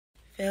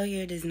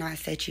Failure does not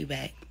set you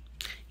back.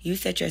 You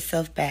set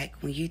yourself back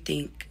when you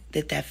think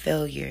that that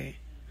failure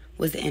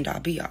was the end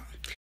all be all.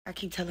 I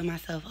keep telling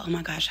myself, oh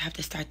my gosh, I have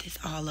to start this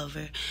all over.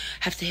 I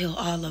have to heal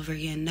all over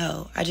again.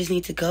 No, I just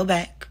need to go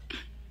back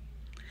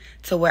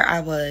to where I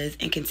was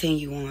and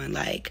continue on.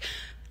 Like,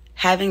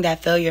 having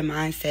that failure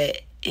mindset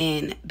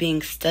and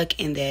being stuck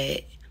in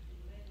that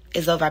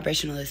is low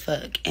vibrational as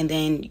fuck. And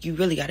then you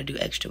really got to do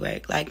extra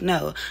work. Like,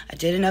 no, I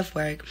did enough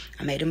work.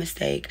 I made a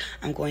mistake.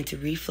 I'm going to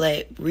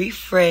reflect,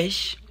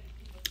 refresh,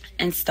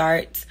 and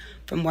start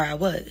from where I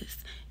was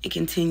and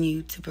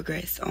continue to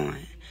progress on.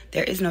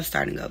 There is no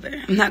starting over.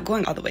 I'm not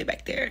going all the way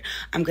back there.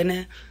 I'm going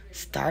to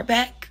start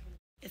back.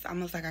 It's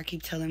almost like I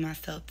keep telling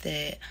myself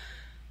that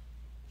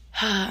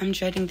I'm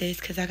dreading this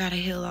because I got to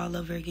heal all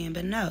over again.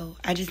 But no,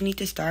 I just need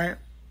to start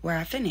where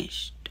I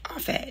finished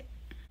off at.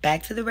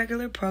 Back to the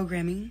regular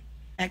programming.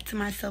 Back to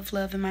my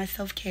self-love and my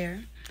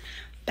self-care.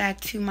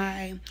 Back to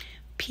my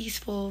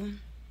peaceful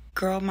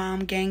girl,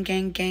 mom, gang.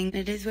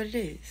 It is what it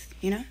is,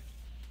 you know?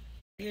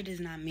 Failure does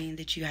not mean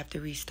that you have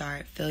to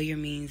restart. Failure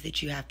means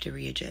that you have to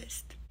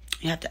readjust.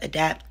 You have to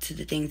adapt to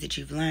the things that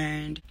you've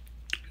learned.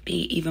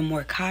 Be even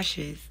more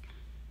cautious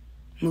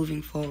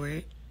moving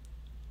forward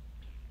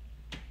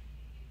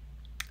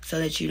so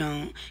that you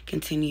don't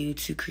continue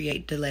to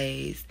create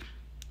delays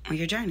on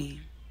your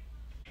journey.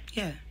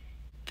 Yeah.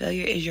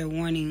 Failure is your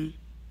warning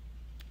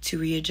to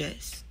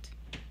readjust,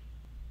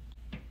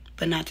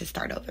 but not to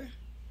start over.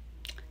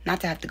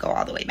 Not to have to go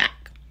all the way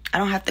back. I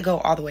don't have to go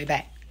all the way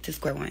back to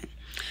square one.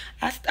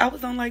 I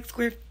was on like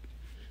square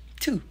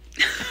two.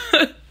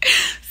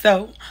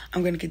 So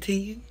I'm going to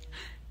continue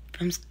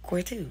from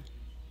square two.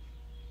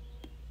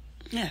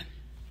 Yeah.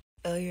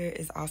 Failure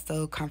is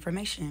also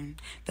confirmation.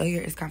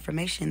 Failure is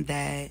confirmation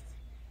that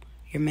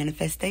your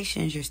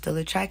manifestations, you're still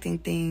attracting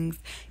things.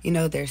 You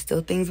know, there's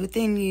still things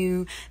within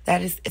you.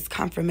 It's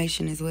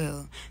confirmation as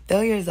well.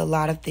 Failure is a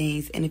lot of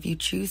things. And if you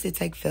choose to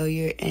take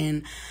failure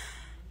and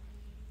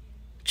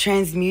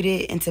transmute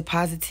it into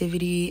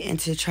positivity and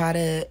to try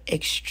to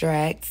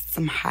extract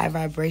some high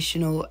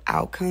vibrational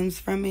outcomes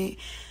from it,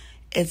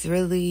 it's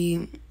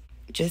really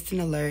just an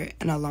alert,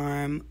 an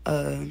alarm,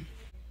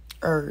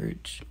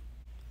 urge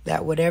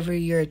that whatever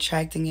you're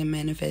attracting and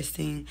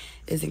manifesting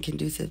isn't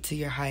conducive to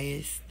your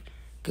highest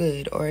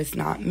good, or it's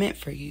not meant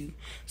for you.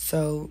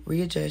 So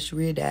readjust,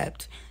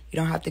 readapt. You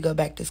don't have to go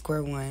back to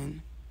square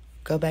one.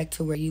 Go back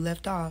to where you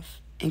left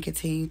off and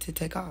continue to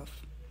take off.